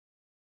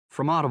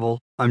From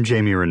Audible, I'm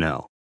Jamie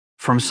Rennell.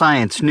 From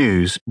Science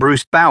News,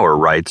 Bruce Bauer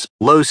writes,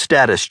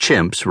 Low-status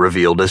chimps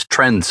revealed as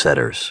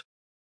trendsetters.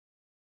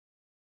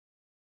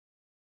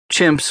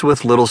 Chimps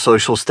with little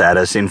social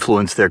status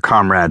influence their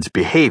comrades'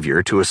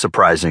 behavior to a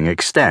surprising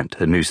extent,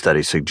 a new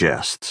study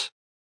suggests.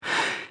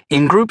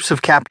 In groups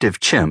of captive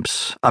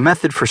chimps, a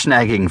method for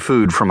snagging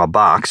food from a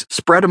box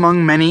spread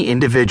among many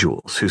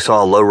individuals who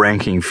saw a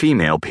low-ranking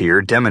female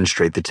peer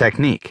demonstrate the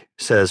technique,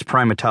 says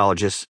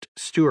primatologist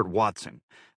Stuart Watson,